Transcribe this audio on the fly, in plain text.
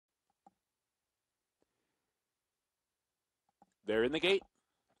They're in the gate.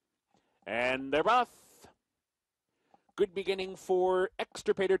 And they're off. Good beginning for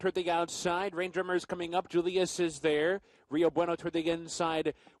Extirpator toward the outside. Rain Drummer's coming up. Julius is there. Rio Bueno toward the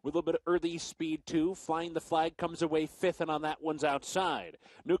inside with a little bit of early speed, too. Flying the Flag comes away fifth, and on that one's outside.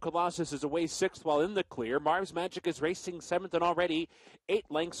 New Colossus is away sixth while in the clear. Marv's Magic is racing seventh and already 8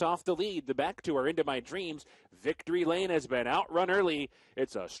 lengths off the lead. The back two are Into My Dreams. Victory Lane has been outrun early.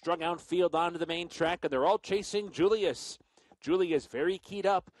 It's a strung-out field onto the main track, and they're all chasing Julius. Julius very keyed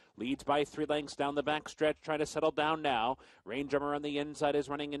up, leads by 3 lengths down the back stretch, trying to settle down now. Rain Drummer on the inside is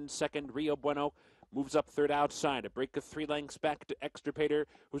running in second. Rio Bueno moves up third outside. A break of 3 lengths back to Extirpator,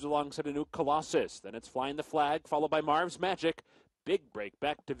 who's alongside a New Colossus. Then it's Flying the Flag, followed by Marv's Magic. Big break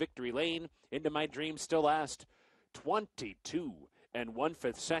back to Victory Lane. Into My Dreams still last. 22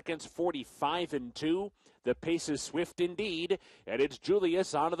 1/5 seconds, 45 2. The pace is swift indeed, and it's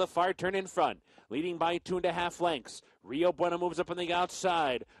Julius onto the far turn in front, leading by 2.5 lengths. Rio Bueno moves up on the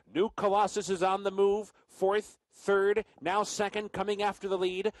outside. New Colossus is on the move, fourth, third, now second, coming after the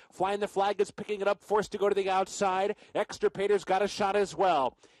lead. Flying the Flag is picking it up, forced to go to the outside. Extirpator's got a shot as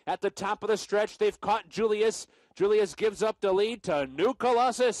well. At the top of the stretch, they've caught Julius. Julius gives up the lead to New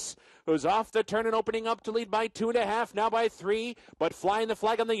Colossus, who's off the turn and opening up to lead by 2.5, now by 3. But Flying the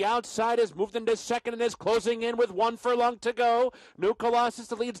Flag on the outside has moved into second and is closing in with 1 furlong to go. New Colossus,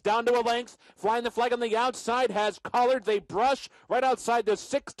 the lead's down to a length. Flying the Flag on the outside has collared. They brush right outside the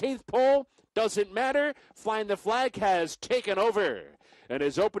 16th pole. Doesn't matter. Flying the Flag has taken over and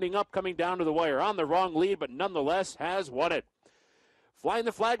is opening up, coming down to the wire on the wrong lead, but nonetheless has won it. Flying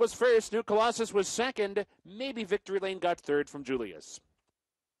the Flag was first. New Colossus was second. Maybe Victory Lane got third from Julius.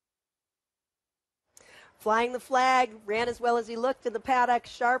 Flying the Flag ran as well as he looked in the paddock.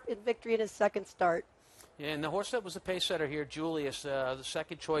 Sharp in victory in his second start. Yeah, and the horse that was the pace setter here, Julius, the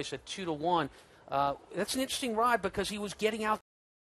second choice at 2-1. That's an interesting ride because he was getting out